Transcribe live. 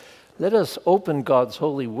Let us open God's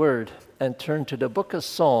holy word and turn to the book of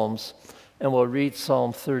Psalms, and we'll read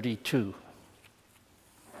Psalm 32.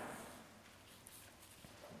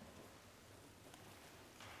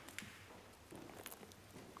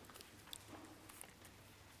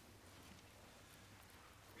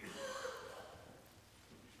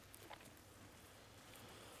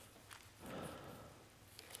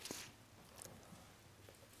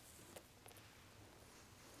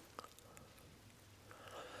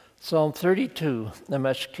 Psalm 32, the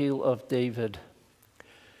Mashkil of David.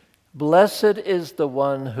 Blessed is the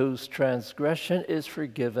one whose transgression is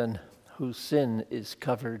forgiven, whose sin is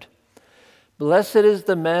covered. Blessed is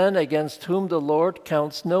the man against whom the Lord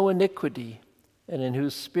counts no iniquity, and in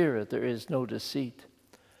whose spirit there is no deceit.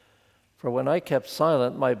 For when I kept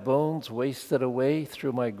silent, my bones wasted away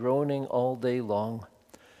through my groaning all day long.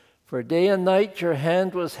 For day and night your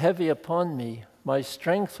hand was heavy upon me. My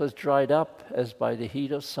strength was dried up as by the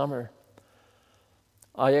heat of summer.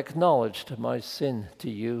 I acknowledged my sin to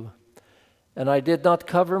you, and I did not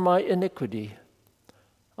cover my iniquity.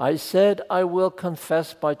 I said, I will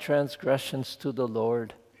confess my transgressions to the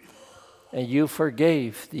Lord, and you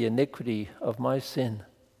forgave the iniquity of my sin.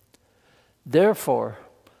 Therefore,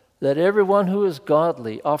 let everyone who is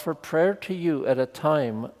godly offer prayer to you at a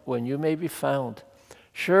time when you may be found.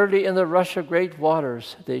 Surely in the rush of great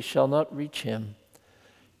waters they shall not reach him.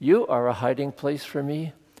 You are a hiding place for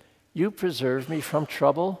me. You preserve me from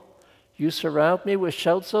trouble. You surround me with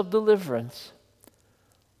shouts of deliverance.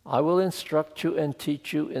 I will instruct you and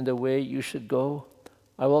teach you in the way you should go.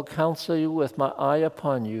 I will counsel you with my eye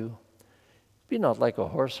upon you. Be not like a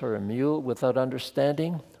horse or a mule without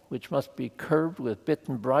understanding, which must be curbed with bit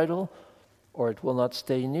and bridle, or it will not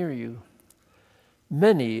stay near you.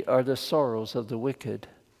 Many are the sorrows of the wicked,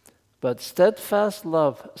 but steadfast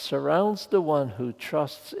love surrounds the one who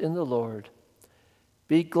trusts in the Lord.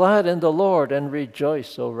 Be glad in the Lord and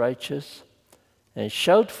rejoice, O righteous, and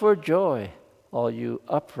shout for joy, all you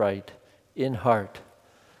upright in heart.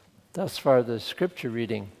 Thus far the scripture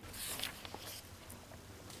reading.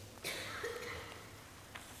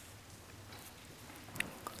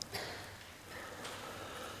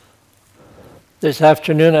 This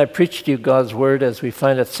afternoon I preached to you God's Word as we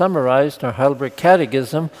find it summarized in our Heidelberg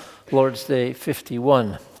Catechism, Lord's Day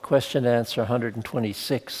 51, question and answer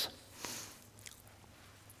 126.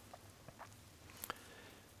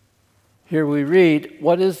 Here we read,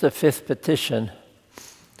 what is the fifth petition?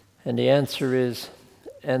 And the answer is,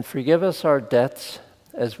 and forgive us our debts,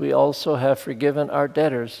 as we also have forgiven our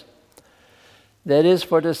debtors. That is,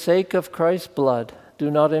 for the sake of Christ's blood, do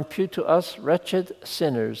not impute to us, wretched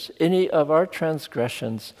sinners, any of our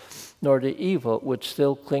transgressions, nor the evil which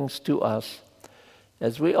still clings to us,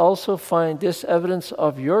 as we also find this evidence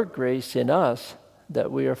of your grace in us,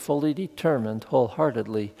 that we are fully determined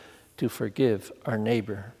wholeheartedly to forgive our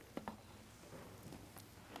neighbor.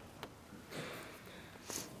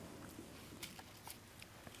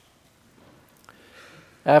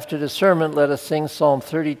 After the sermon, let us sing Psalm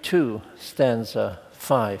 32, stanza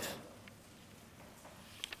 5.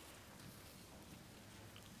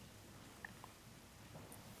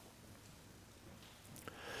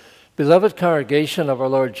 Beloved congregation of our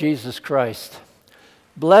Lord Jesus Christ,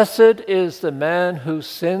 blessed is the man whose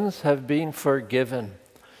sins have been forgiven.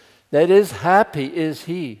 That is, happy is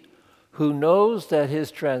he who knows that his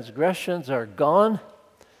transgressions are gone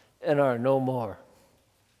and are no more.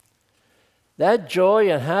 That joy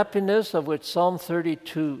and happiness of which Psalm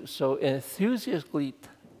 32 so enthusiastically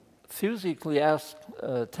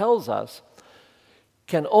tells us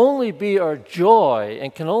can only be our joy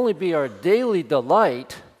and can only be our daily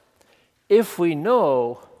delight if we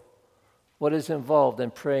know what is involved in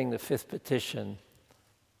praying the fifth petition.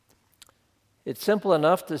 It's simple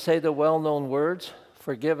enough to say the well-known words,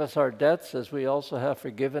 forgive us our debts as we also have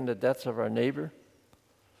forgiven the debts of our neighbor.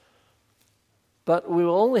 But we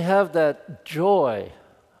will only have that joy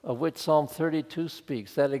of which Psalm 32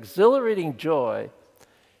 speaks, that exhilarating joy,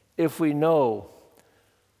 if we know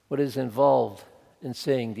what is involved in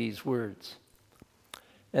saying these words.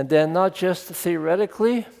 And then not just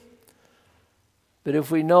theoretically, but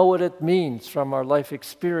if we know what it means from our life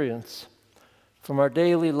experience, from our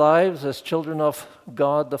daily lives as children of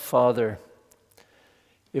God the Father,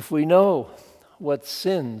 if we know what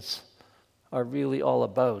sins are really all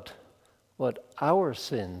about, what our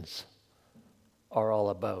sins are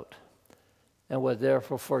all about, and what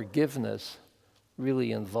therefore forgiveness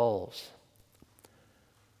really involves.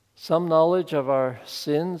 Some knowledge of our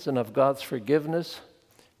sins and of God's forgiveness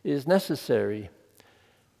is necessary,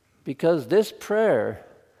 because this prayer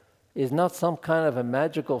is not some kind of a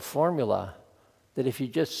magical formula that if you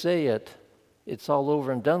just say it, it's all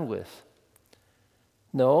over and done with.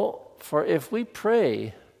 No, for if we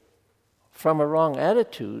pray from a wrong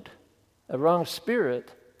attitude, a wrong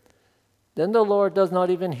spirit, then the Lord does not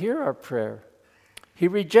even hear our prayer. He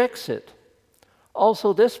rejects it.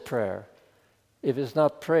 Also this prayer, if it's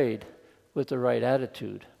not prayed with the right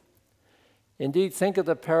attitude. Indeed, think of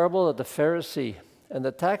the parable of the Pharisee and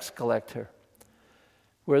the tax collector,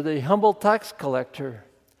 where the humble tax collector,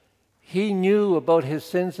 he knew about his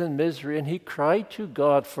sins and misery, and he cried to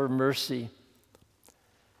God for mercy.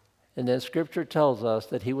 And then Scripture tells us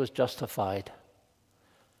that he was justified.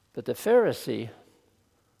 But the Pharisee,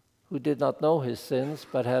 who did not know his sins,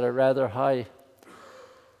 but had a rather high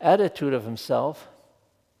attitude of himself,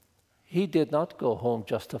 he did not go home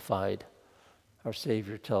justified, our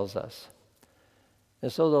Savior tells us.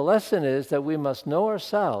 And so the lesson is that we must know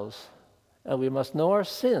ourselves, and we must know our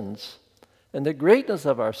sins, and the greatness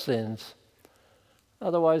of our sins.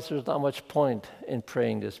 Otherwise, there's not much point in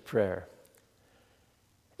praying this prayer.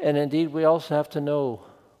 And indeed, we also have to know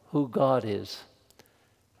who God is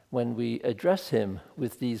when we address him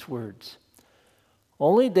with these words.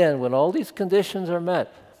 Only then, when all these conditions are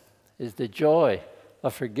met, is the joy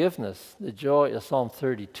of forgiveness, the joy of Psalm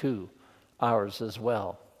 32, ours as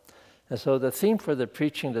well. And so the theme for the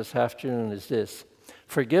preaching this afternoon is this: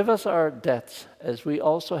 forgive us our debts as we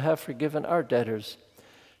also have forgiven our debtors.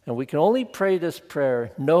 And we can only pray this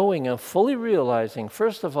prayer knowing and fully realizing,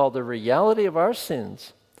 first of all, the reality of our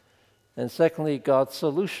sins, and secondly, God's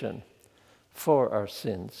solution for our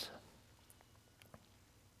sins.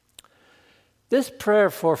 This prayer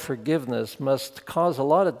for forgiveness must cause a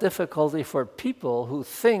lot of difficulty for people who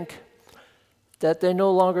think that they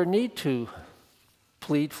no longer need to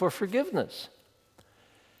plead for forgiveness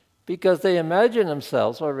because they imagine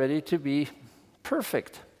themselves already to be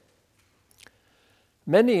perfect.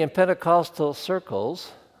 Many in Pentecostal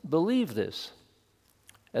circles believe this,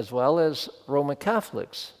 as well as Roman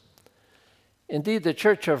Catholics. Indeed, the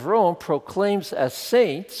Church of Rome proclaims as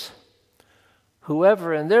saints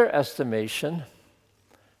whoever, in their estimation,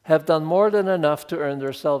 have done more than enough to earn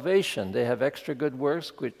their salvation. They have extra good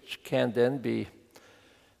works which can then be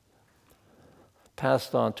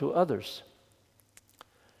passed on to others.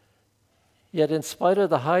 Yet in spite of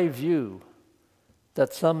the high view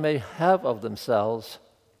that some may have of themselves,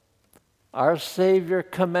 our Savior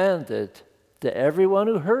commanded to everyone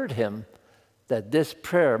who heard him that this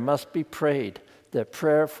prayer must be prayed, the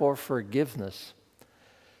prayer for forgiveness.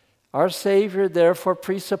 Our Savior therefore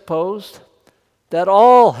presupposed that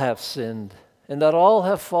all have sinned and that all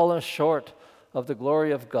have fallen short of the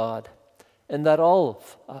glory of God and that all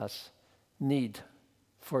of us need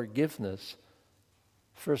forgiveness.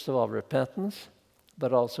 First of all, repentance,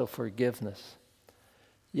 but also forgiveness.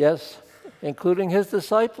 Yes, including his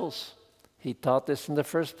disciples. He taught this in the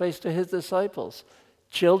first place to his disciples.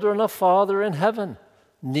 Children of Father in heaven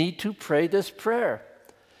need to pray this prayer.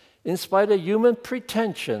 In spite of human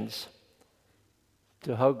pretensions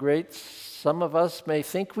to how great some of us may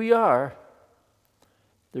think we are,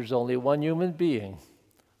 there's only one human being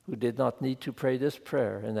who did not need to pray this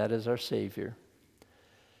prayer, and that is our Savior.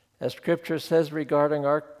 As Scripture says regarding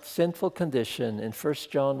our sinful condition in 1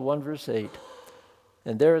 John 1 verse 8,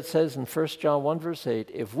 and there it says in 1 John 1 verse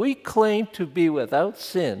 8, if we claim to be without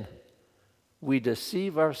sin, we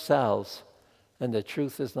deceive ourselves and the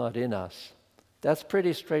truth is not in us. That's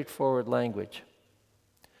pretty straightforward language.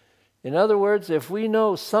 In other words, if we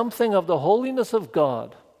know something of the holiness of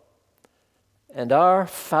God and our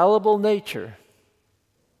fallible nature,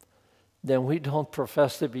 then we don't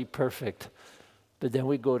profess to be perfect, but then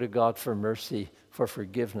we go to God for mercy, for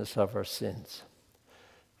forgiveness of our sins.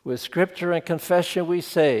 With Scripture and confession we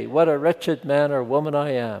say, what a wretched man or woman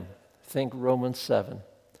I am. Think Romans 7.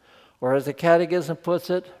 Or as the Catechism puts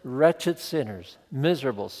it, wretched sinners,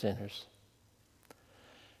 miserable sinners.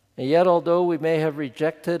 And yet, although we may have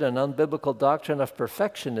rejected an unbiblical doctrine of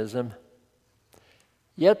perfectionism,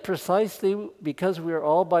 yet precisely because we are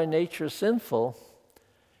all by nature sinful,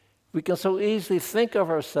 we can so easily think of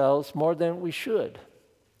ourselves more than we should.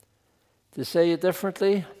 To say it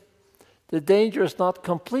differently, the danger is not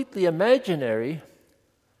completely imaginary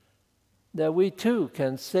that we too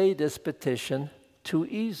can say this petition too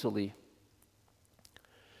easily.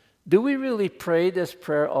 Do we really pray this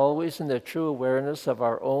prayer always in the true awareness of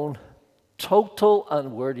our own total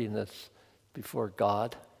unworthiness before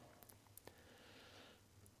God?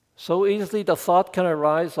 So easily the thought can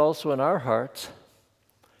arise also in our hearts,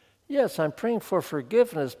 yes, I'm praying for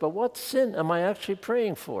forgiveness, but what sin am I actually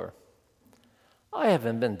praying for? I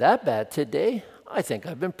haven't been that bad today. I think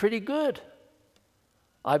I've been pretty good.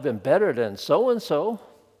 I've been better than so-and-so,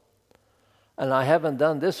 and I haven't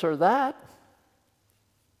done this or that.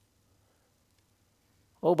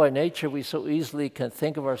 Oh, by nature, we so easily can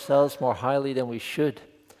think of ourselves more highly than we should.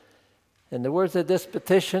 And the words of this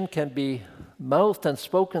petition can be mouthed and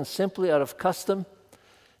spoken simply out of custom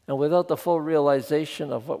and without the full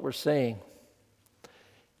realization of what we're saying.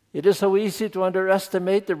 It is so easy to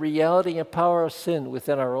underestimate the reality and power of sin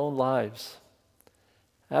within our own lives.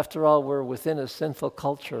 After all, we're within a sinful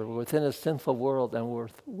culture, we're within a sinful world, and we're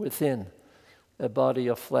within a body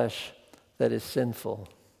of flesh that is sinful.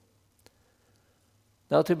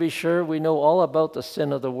 Now, to be sure, we know all about the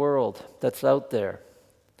sin of the world that's out there.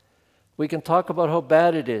 We can talk about how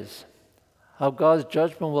bad it is, how God's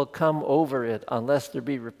judgment will come over it unless there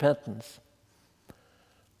be repentance.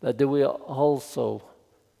 But do we also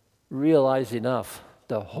realize enough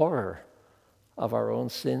the horror of our own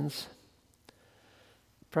sins?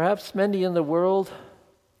 Perhaps many in the world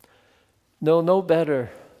know no better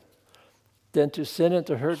than to sin and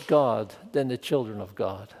to hurt God than the children of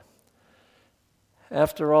God.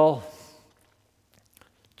 After all,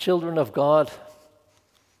 children of God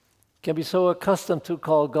can be so accustomed to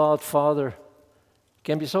call God Father,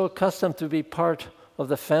 can be so accustomed to be part of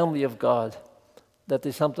the family of God, that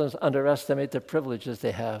they sometimes underestimate the privileges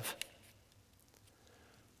they have.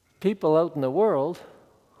 People out in the world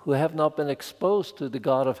who have not been exposed to the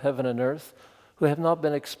God of heaven and earth, who have not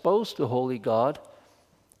been exposed to holy God,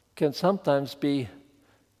 can sometimes be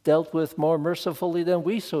dealt with more mercifully than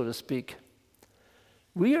we, so to speak.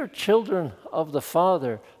 We are children of the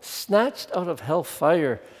Father, snatched out of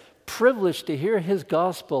hellfire, privileged to hear His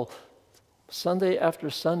gospel Sunday after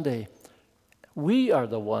Sunday. We are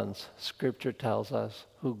the ones, Scripture tells us,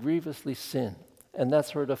 who grievously sin. And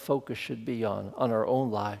that's where the focus should be on our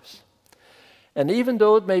own lives. And even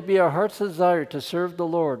though it may be our heart's desire to serve the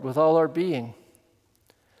Lord with all our being,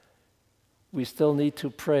 we still need to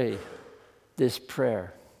pray this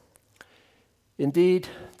prayer. Indeed,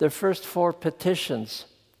 the first 4 petitions,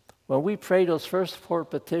 when we pray those first 4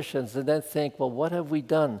 petitions and then think, well, what have we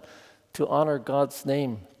done to honor God's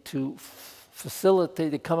name, to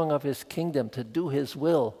facilitate the coming of His kingdom, to do His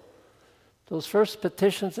will? Those first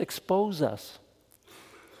petitions expose us.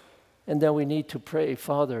 And then we need to pray,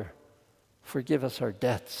 Father, forgive us our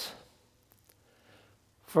debts.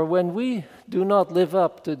 For when we do not live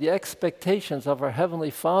up to the expectations of our Heavenly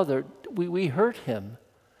Father, we hurt Him,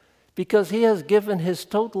 because He has given His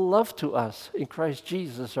total love to us in Christ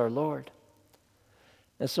Jesus our Lord.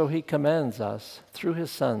 And so He commands us through His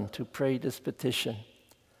Son to pray this petition.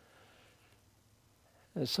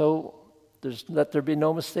 And so let there be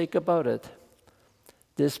no mistake about it.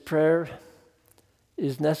 This prayer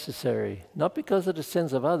is necessary, not because of the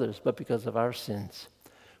sins of others, but because of our sins.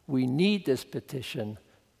 We need this petition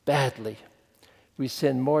badly. We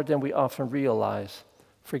sin more than we often realize,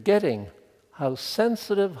 forgetting how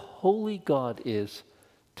sensitive holy God is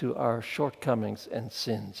to our shortcomings and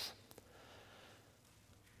sins.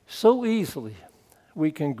 So easily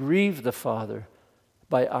we can grieve the Father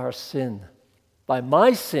by our sin. By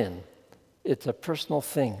my sin, it's a personal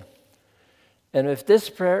thing. And if this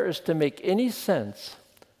prayer is to make any sense,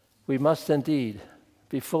 we must indeed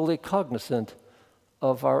be fully cognizant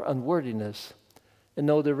of our unworthiness and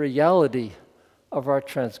know the reality of our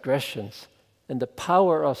transgressions and the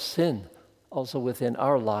power of sin also within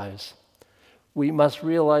our lives. We must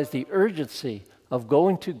realize the urgency of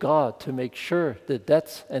going to God to make sure the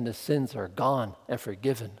debts and the sins are gone and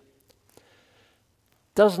forgiven.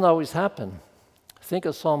 Doesn't always happen. Think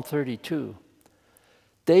of Psalm 32.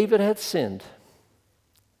 David had sinned.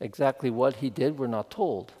 Exactly what he did, we're not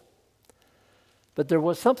told. But there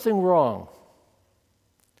was something wrong.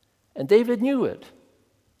 And David knew it.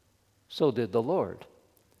 So did the Lord.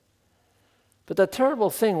 But the terrible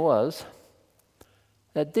thing was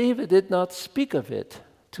that David did not speak of it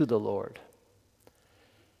to the Lord.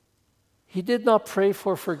 He did not pray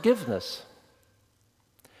for forgiveness.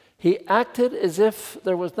 He acted as if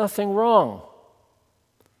there was nothing wrong.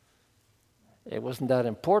 It wasn't that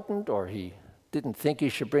important, or he didn't think he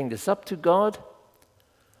should bring this up to God.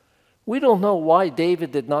 We don't know why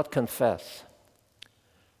David did not confess.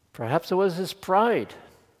 Perhaps it was his pride.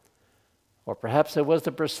 Or perhaps it was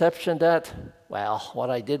the perception that, well, what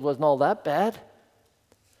I did wasn't all that bad.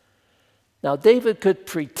 Now, David could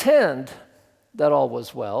pretend that all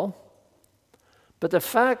was well, but the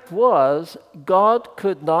fact was, God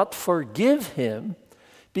could not forgive him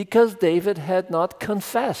because David had not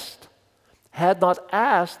confessed, had not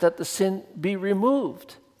asked that the sin be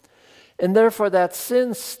removed. And therefore that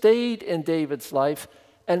sin stayed in David's life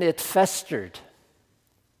and it festered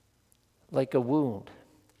like a wound.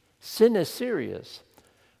 Sin is serious.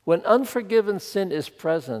 When unforgiven sin is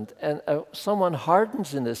present and someone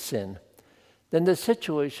hardens in the sin, then the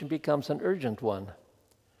situation becomes an urgent one.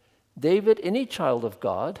 David, any child of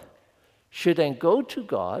God, should then go to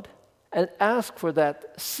God and ask for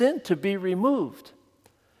that sin to be removed,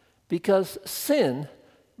 because sin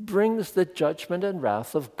brings the judgment and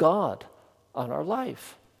wrath of God on our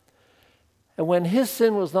life. And when his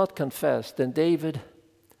sin was not confessed, then David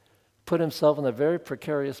put himself in a very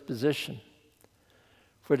precarious position,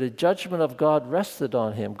 for the judgment of God rested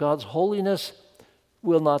on him. God's holiness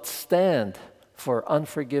will not stand for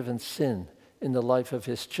unforgiven sin in the life of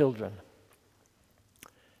his children.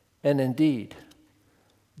 And indeed,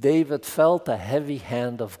 David felt the heavy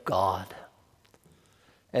hand of God.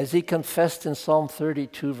 As he confessed in Psalm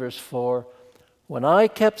 32, verse 4, "When I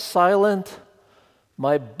kept silent,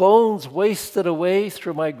 my bones wasted away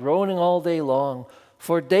through my groaning all day long.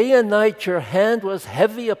 For day and night your hand was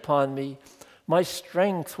heavy upon me. My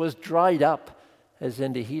strength was dried up as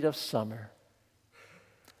in the heat of summer."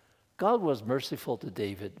 God was merciful to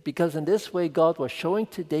David, because in this way God was showing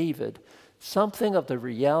to David something of the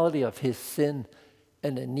reality of his sin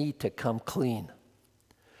and the need to come clean.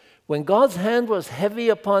 When God's hand was heavy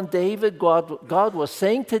upon David, God was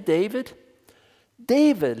saying to David,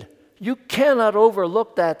 "David, you cannot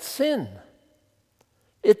overlook that sin.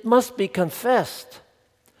 It must be confessed.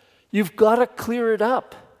 You've got to clear it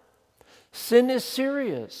up. Sin is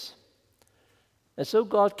serious." And so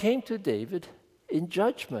God came to David in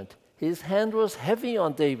judgment. His hand was heavy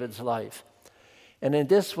on David's life. And in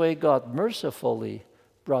this way, God mercifully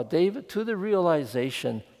brought David to the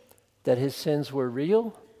realization that his sins were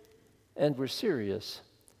real and were serious.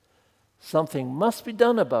 Something must be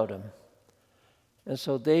done about them. And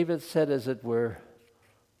so David said, as it were,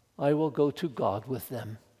 "I will go to God with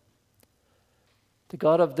them." The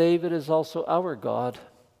God of David is also our God.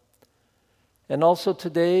 And also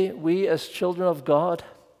today, we as children of God,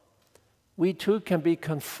 we too can be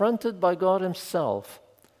confronted by God himself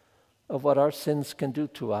of what our sins can do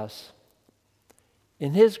to us.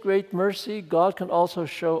 In his great mercy, God can also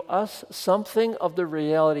show us something of the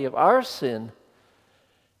reality of our sin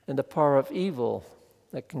and the power of evil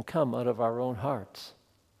that can come out of our own hearts.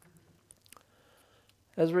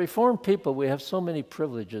 As a Reformed people, we have so many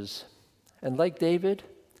privileges. And like David,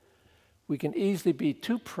 we can easily be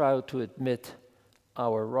too proud to admit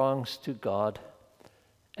our wrongs to God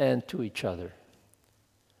and to each other.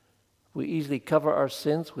 We easily cover our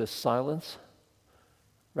sins with silence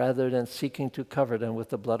rather than seeking to cover them with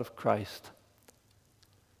the blood of Christ.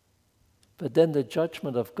 But then the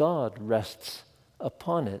judgment of God rests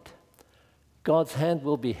upon it. God's hand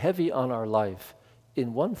will be heavy on our life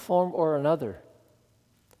in one form or another.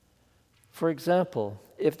 For example,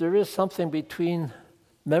 if there is something between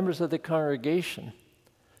members of the congregation,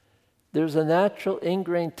 there's a natural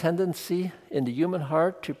ingrained tendency in the human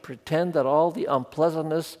heart to pretend that all the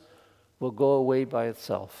unpleasantness will go away by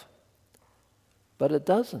itself. But it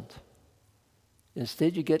doesn't.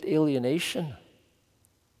 Instead, you get alienation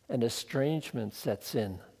and estrangement sets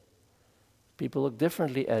in. People look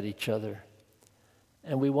differently at each other,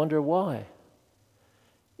 and we wonder why.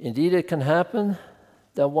 Indeed, it can happen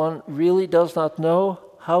that one really does not know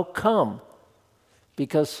how come,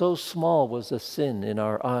 because so small was the sin in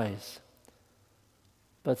our eyes.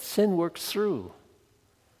 But sin works through.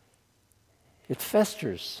 It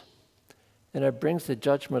festers, and it brings the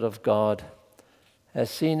judgment of God, as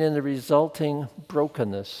seen in the resulting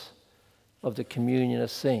brokenness of the communion of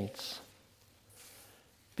saints.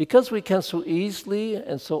 Because we can so easily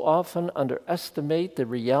and so often underestimate the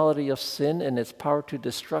reality of sin and its power to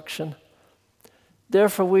destruction,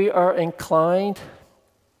 therefore we are inclined,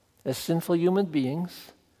 as sinful human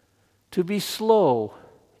beings, to be slow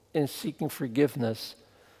in seeking forgiveness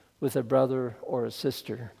with a brother or a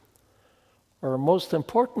sister, or most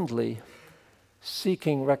importantly,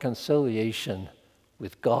 seeking reconciliation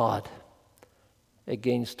with God,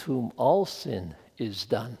 against whom all sin is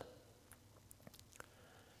done.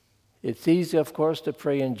 It's easy, of course, to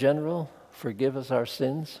pray in general, "Forgive us our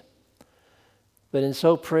sins." But in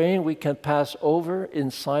so praying, we can pass over in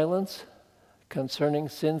silence concerning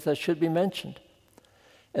sins that should be mentioned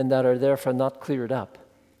and that are therefore not cleared up.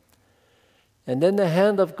 And then the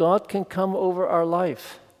hand of God can come over our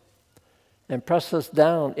life and press us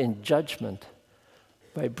down in judgment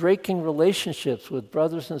by breaking relationships with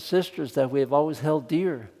brothers and sisters that we have always held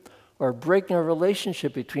dear, or breaking a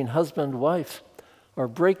relationship between husband and wife, or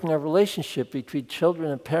breaking a relationship between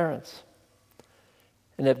children and parents.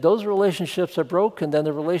 And if those relationships are broken, then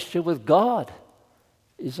the relationship with God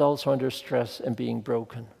is also under stress and being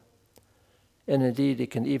broken. And indeed,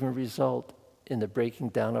 it can even result in the breaking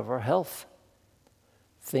down of our health.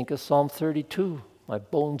 Think of Psalm 32. "My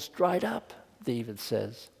bones dried up," David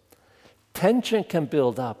says. Tension can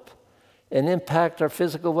build up, and impact our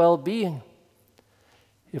physical well-being.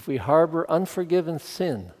 If we harbor unforgiven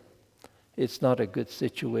sin, it's not a good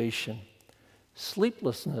situation.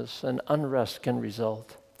 Sleeplessness and unrest can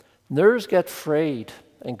result. Nerves get frayed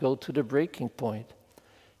and go to the breaking point.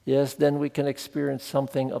 Yes, then we can experience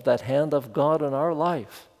something of that hand of God in our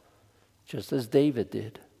life, just as David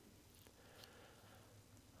did.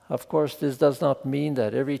 Of course, this does not mean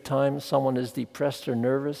that every time someone is depressed or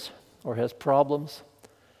nervous or has problems,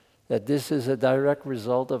 that this is a direct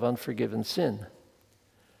result of unforgiven sin.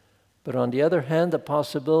 But on the other hand, the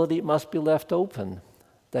possibility must be left open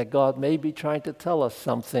that God may be trying to tell us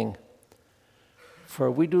something. For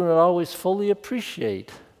we do not always fully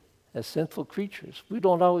appreciate, as sinful creatures, we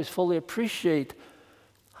don't always fully appreciate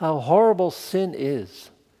how horrible sin is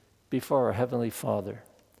before our Heavenly Father.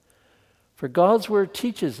 For God's Word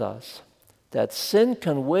teaches us that sin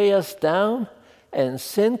can weigh us down and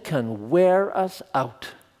sin can wear us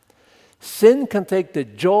out. Sin can take the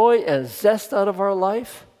joy and zest out of our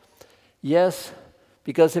life. Yes,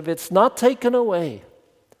 because if it's not taken away,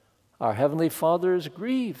 our Heavenly Father is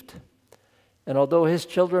grieved. And although His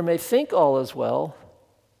children may think all is well,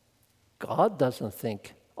 God doesn't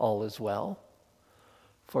think all is well,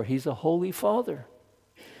 for He's a holy Father.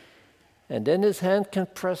 And then His hand can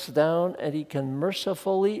press down and He can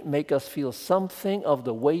mercifully make us feel something of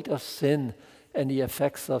the weight of sin and the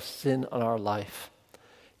effects of sin on our life.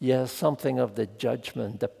 Yes, something of the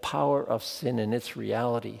judgment, the power of sin and its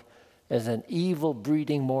reality as an evil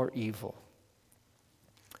breeding more evil.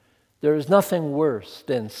 There is nothing worse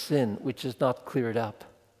than sin which is not cleared up.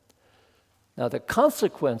 Now, the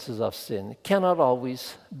consequences of sin cannot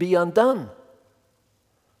always be undone.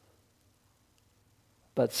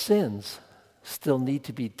 But sins still need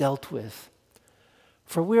to be dealt with.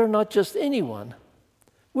 For we are not just anyone.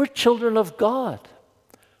 We're children of God.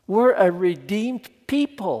 We're a redeemed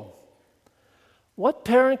people. What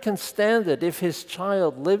parent can stand it if his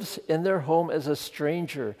child lives in their home as a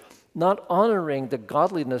stranger, not honoring the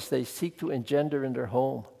godliness they seek to engender in their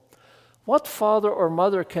home? What father or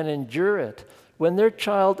mother can endure it when their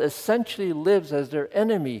child essentially lives as their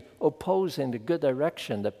enemy, opposing the good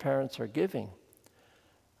direction the parents are giving?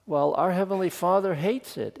 Well, our Heavenly Father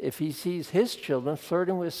hates it if He sees His children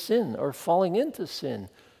flirting with sin or falling into sin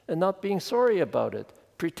and not being sorry about it,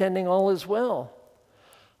 pretending all is well.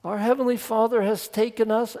 Our Heavenly Father has taken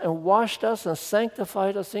us and washed us and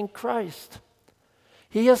sanctified us in Christ.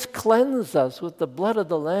 He has cleansed us with the blood of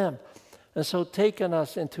the Lamb and so taken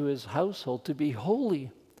us into His household to be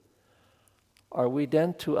holy. Are we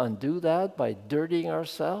then to undo that by dirtying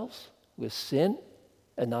ourselves with sin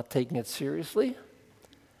and not taking it seriously?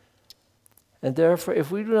 And therefore,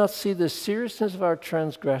 if we do not see the seriousness of our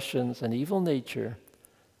transgressions and evil nature,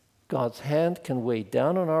 God's hand can weigh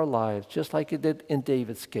down on our lives, just like it did in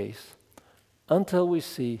David's case, until we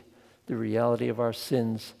see the reality of our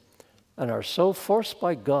sins and are so forced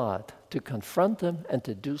by God to confront them and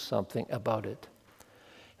to do something about it.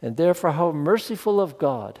 And therefore, how merciful of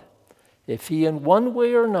God if He, in one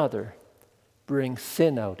way or another, brings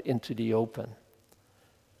sin out into the open.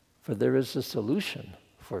 For there is a solution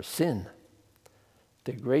for sin,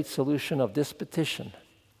 the great solution of this petition.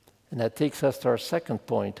 And that takes us to our second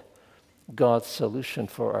point, God's solution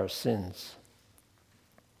for our sins.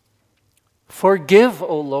 Forgive,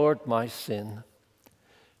 O Lord, my sin.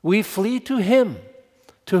 We flee to Him.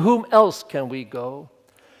 To whom else can we go?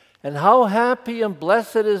 And how happy and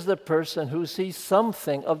blessed is the person who sees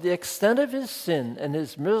something of the extent of his sin and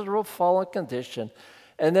his miserable fallen condition,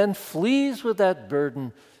 and then flees with that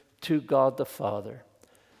burden to God the Father.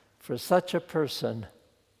 For such a person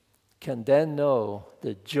can then know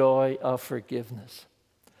the joy of forgiveness.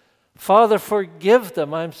 Father, forgive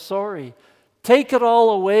them, I'm sorry. Take it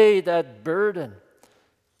all away, that burden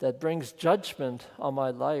that brings judgment on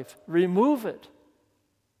my life. Remove it.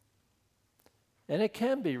 And it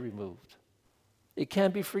can be removed. It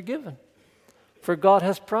can be forgiven. For God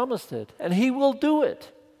has promised it, and He will do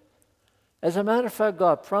it. As a matter of fact,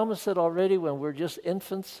 God promised it already when we were just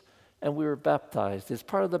infants and we were baptized. It's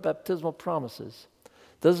part of the baptismal promises.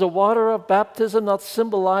 Does the water of baptism not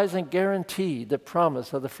symbolize and guarantee the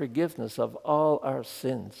promise of the forgiveness of all our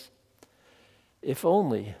sins? If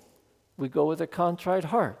only we go with a contrite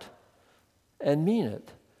heart and mean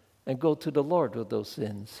it and go to the Lord with those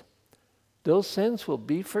sins. Those sins will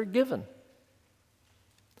be forgiven.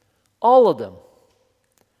 All of them.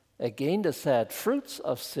 Again, the sad fruits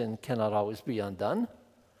of sin cannot always be undone,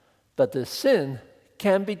 but the sin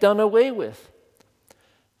can be done away with.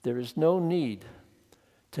 There is no need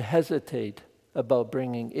to hesitate about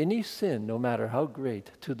bringing any sin, no matter how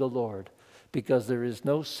great, to the Lord, because there is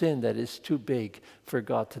no sin that is too big for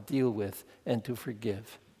God to deal with and to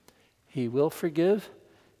forgive. He will forgive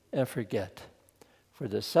and forget. For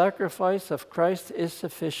the sacrifice of Christ is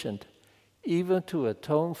sufficient, even to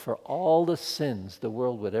atone for all the sins the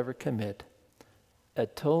world would ever commit.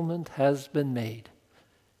 Atonement has been made.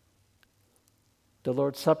 The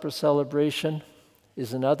Lord's Supper celebration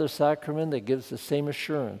is another sacrament that gives the same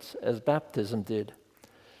assurance as baptism did.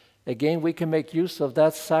 Again, we can make use of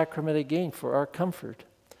that sacrament again for our comfort.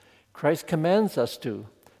 Christ commands us to,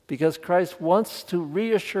 because Christ wants to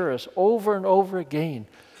reassure us over and over again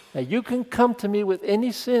that you can come to me with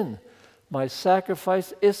any sin. My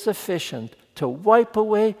sacrifice is sufficient to wipe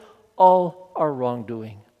away all our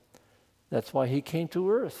wrongdoing. That's why he came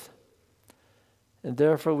to earth. And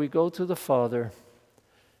therefore we go to the Father,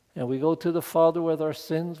 and we go to the Father with our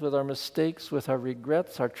sins, with our mistakes, with our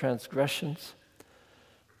regrets, our transgressions.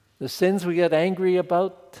 The sins we get angry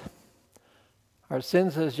about, our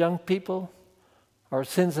sins as young people, our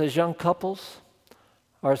sins as young couples,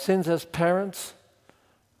 our sins as parents,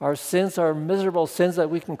 our sins, our miserable sins that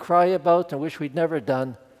we can cry about and wish we'd never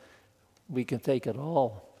done. We can take it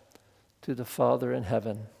all to the Father in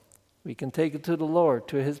heaven. We can take it to the Lord,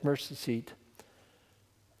 to his mercy seat,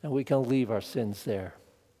 and we can leave our sins there.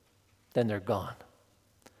 Then they're gone.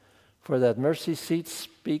 For that mercy seat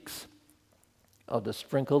speaks of the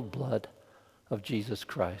sprinkled blood of Jesus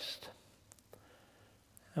Christ.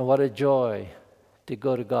 And what a joy to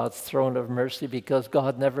go to God's throne of mercy, because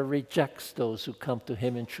God never rejects those who come to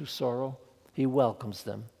him in true sorrow. He welcomes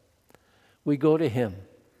them. We go to him.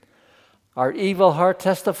 Our evil heart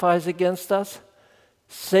testifies against us.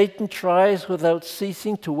 Satan tries without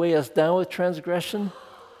ceasing to weigh us down with transgression.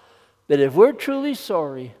 But if we're truly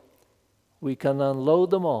sorry, we can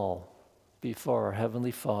unload them all before our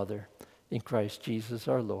Heavenly Father in Christ Jesus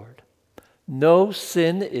our Lord. No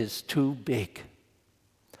sin is too big.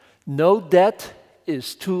 No debt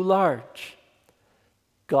is too large.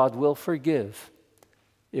 God will forgive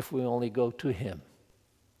if we only go to him.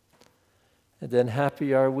 And then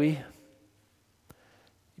happy are we,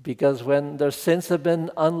 because when their sins have been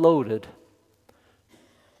unloaded,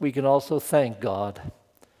 we can also thank God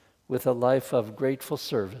with a life of grateful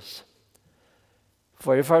service.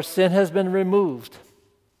 For if our sin has been removed,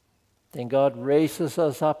 then God raises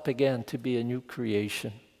us up again to be a new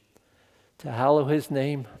creation, to hallow his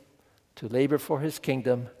name, to labor for his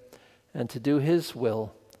kingdom, and to do his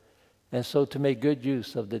will, and so to make good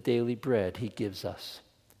use of the daily bread he gives us.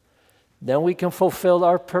 Then we can fulfill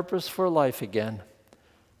our purpose for life again,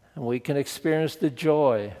 and we can experience the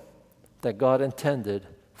joy that God intended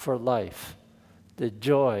for life, the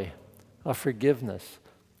joy of forgiveness,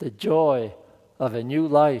 the joy of a new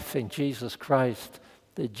life in Jesus Christ,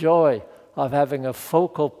 the joy of having a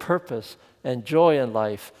focal purpose and joy in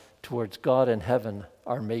life towards God in heaven,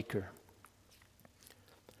 our Maker.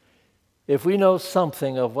 If we know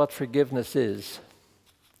something of what forgiveness is,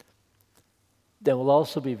 then we'll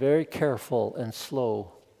also be very careful and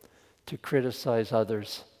slow to criticize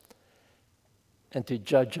others and to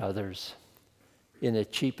judge others in a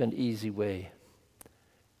cheap and easy way.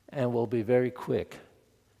 And we'll be very quick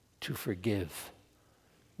to forgive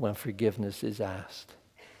when forgiveness is asked.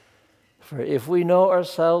 For if we know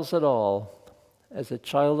ourselves at all as a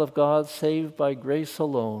child of God saved by grace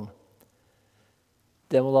alone,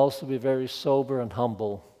 then we'll also be very sober and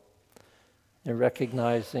humble in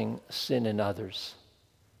recognizing sin in others.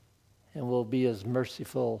 And we'll be as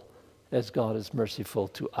merciful as God is merciful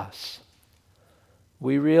to us.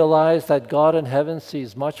 We realize that God in heaven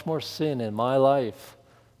sees much more sin in my life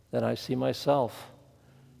than I see myself.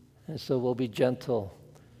 And so we'll be gentle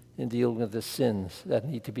in dealing with the sins that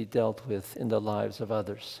need to be dealt with in the lives of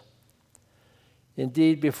others.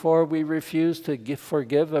 Indeed, before we refuse to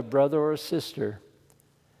forgive a brother or a sister,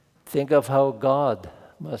 think of how God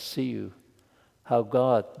must see you, how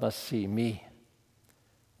God must see me.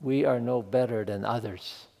 We are no better than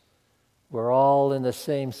others. We're all in the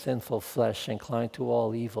same sinful flesh, inclined to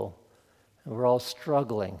all evil, and we're all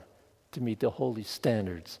struggling to meet the holy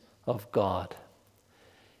standards of God.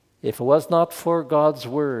 If it was not for God's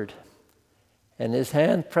word and his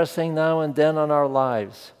hand pressing now and then on our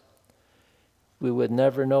lives, we would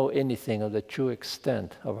never know anything of the true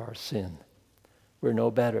extent of our sin. We're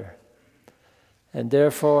no better. And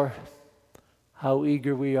therefore, how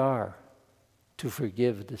eager we are to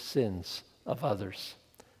forgive the sins of others,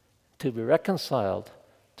 to be reconciled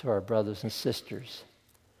to our brothers and sisters.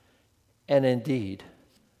 And indeed,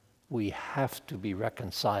 we have to be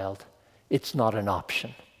reconciled. It's not an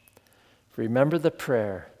option. Remember the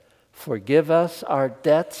prayer, forgive us our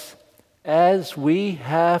debts as we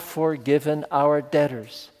have forgiven our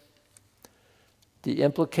debtors. The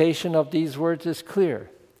implication of these words is clear.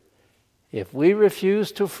 If we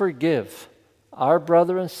refuse to forgive our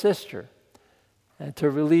brother and sister and to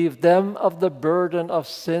relieve them of the burden of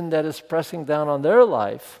sin that is pressing down on their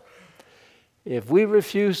life, if we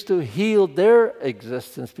refuse to heal their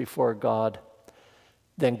existence before God,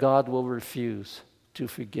 then God will refuse to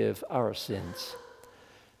forgive our sins.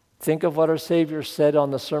 Think of what our Savior said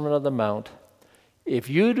on the Sermon on the Mount. If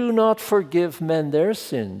you do not forgive men their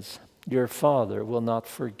sins, your Father will not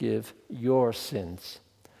forgive your sins.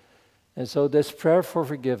 And so this prayer for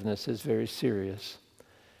forgiveness is very serious.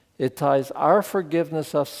 It ties our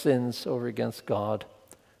forgiveness of sins over against God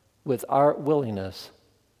with our willingness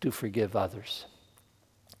to forgive others.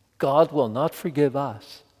 God will not forgive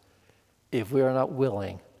us if we are not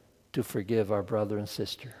willing to forgive our brother and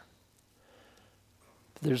sister.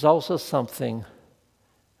 There's also something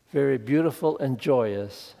very beautiful and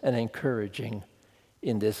joyous and encouraging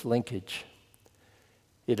in this linkage.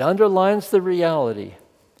 It underlines the reality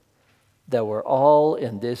that we're all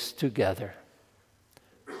in this together.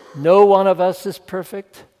 No one of us is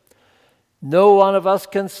perfect. No one of us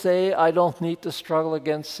can say, I don't need to struggle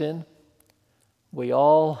against sin. We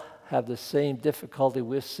all have the same difficulty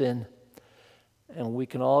with sin, and we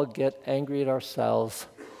can all get angry at ourselves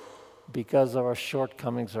because of our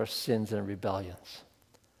shortcomings, our sins, and rebellions.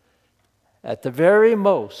 At the very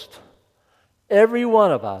most, every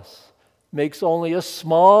one of us makes only a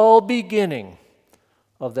small beginning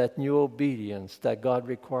of that new obedience that God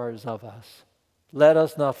requires of us. Let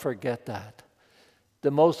us not forget that.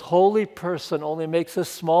 The most holy person only makes a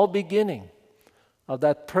small beginning of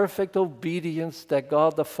that perfect obedience that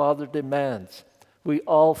God the Father demands. We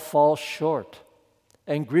all fall short,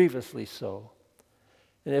 and grievously so.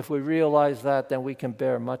 And if we realize that, then we can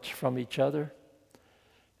bear much from each other,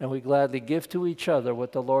 and we gladly give to each other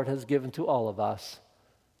what the Lord has given to all of us,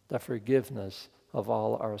 the forgiveness of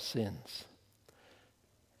all our sins.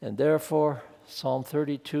 And therefore, Psalm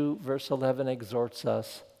 32, verse 11 exhorts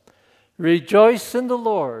us, rejoice in the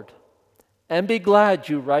Lord, and be glad,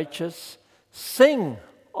 you righteous. Sing,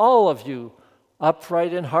 all of you,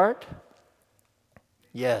 upright in heart.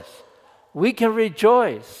 Yes, we can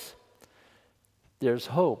rejoice. There's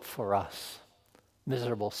hope for us,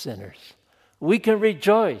 miserable sinners. We can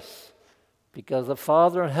rejoice because the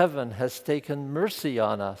Father in heaven has taken mercy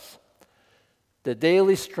on us. The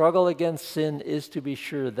daily struggle against sin is, to be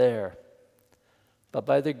sure, there. But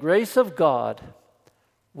by the grace of God,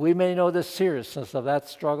 we may know the seriousness of that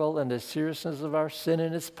struggle and the seriousness of our sin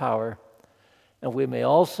and its power, and we may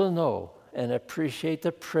also know and appreciate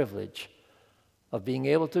the privilege of being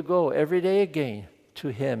able to go every day again to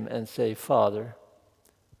Him and say, Father,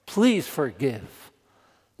 please forgive.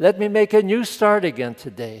 Let me make a new start again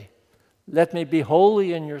today. Let me be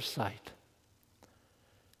holy in your sight.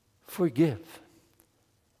 Forgive.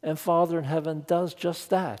 And Father in heaven does just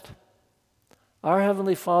that. Our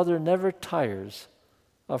Heavenly Father never tires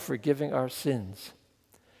of forgiving our sins.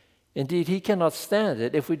 Indeed, He cannot stand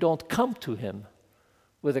it if we don't come to Him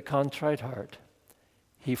with a contrite heart.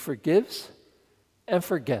 He forgives and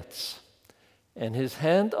forgets, and His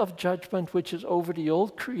hand of judgment, which is over the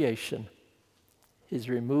old creation, is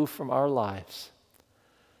removed from our lives.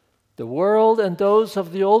 The world and those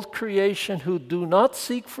of the old creation who do not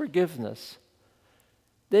seek forgiveness,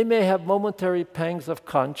 they may have momentary pangs of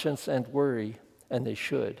conscience and worry, and they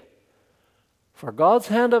should. For God's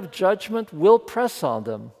hand of judgment will press on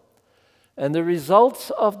them, and the results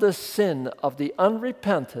of the sin of the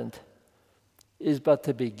unrepentant is but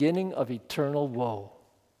the beginning of eternal woe.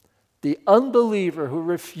 The unbeliever who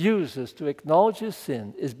refuses to acknowledge his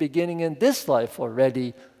sin is beginning in this life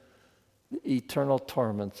already the eternal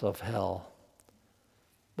torments of hell.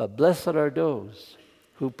 But blessed are those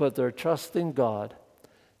who put their trust in God,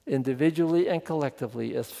 individually and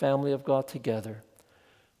collectively as family of God together.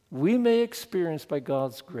 We may experience by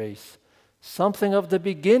God's grace something of the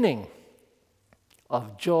beginning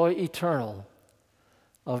of joy eternal,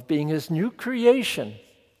 of being His new creation,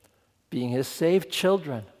 being His saved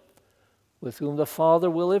children, with whom the Father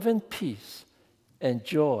will live in peace and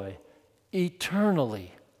joy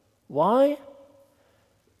eternally. Why?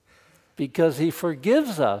 Because He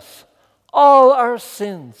forgives us all our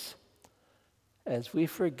sins as we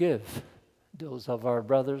forgive those of our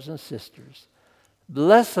brothers and sisters.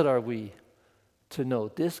 Blessed are we to know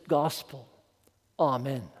this gospel.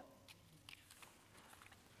 Amen.